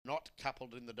not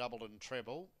coupled in the double and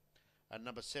treble. And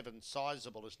number 7,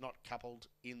 Sizable, is not coupled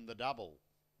in the double.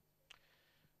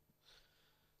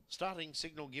 Starting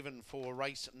signal given for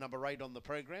race number 8 on the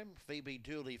program. VB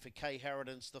Dooley for K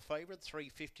Harridan's the favourite.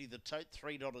 $3.50 the tote,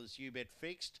 $3 you bet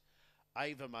fixed.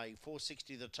 Ava May,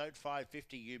 $4.60 the tote, $5.50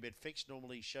 you bet fixed.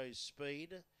 Normally shows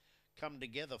speed. Come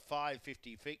Together,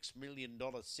 $5.50 fixed. $1 Million,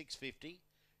 $6.50.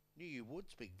 New You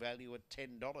Woods, big value at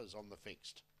 $10 on the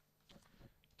fixed.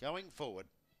 Going forward,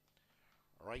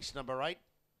 race number 8.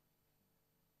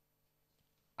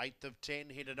 8th of 10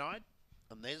 here tonight.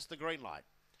 And there's the green light.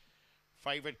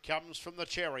 Favourite comes from the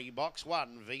Cherry, box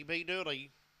 1, VB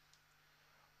Dooley.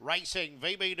 Racing,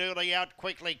 VB Dooley out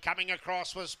quickly, coming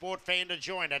across with Sport Fan to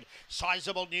join it.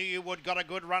 Sizable New You Wood got a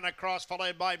good run across,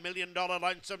 followed by $1 Million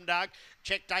Lonesome Duck.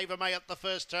 Checked Ava May at the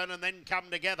first turn and then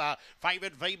Come Together.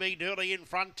 Favourite VB Dooley in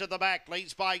front to the back,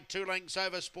 leads by 2 lengths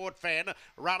over Sport Fan.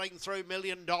 Running through $1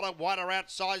 Million, wider out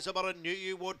Sizable and New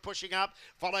You Wood pushing up.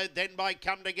 Followed then by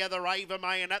Come Together, Ava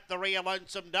May, and at the rear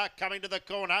Lonesome Duck coming to the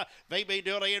corner. VB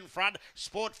Dooley in front,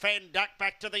 Sport Fan Duck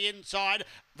back to the inside.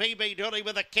 VB Dooley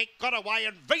with a kick, got away,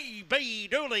 and VB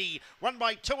Dooley won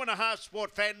by 2.5.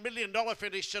 Sport Fan, $1 Million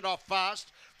finished it off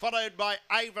fast, followed by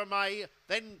Ava May,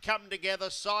 then Come Together,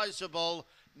 Sizable,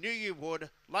 New You Wood,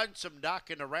 Lonesome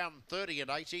Duck in around 30 and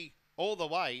 80, all the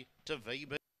way to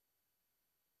VB.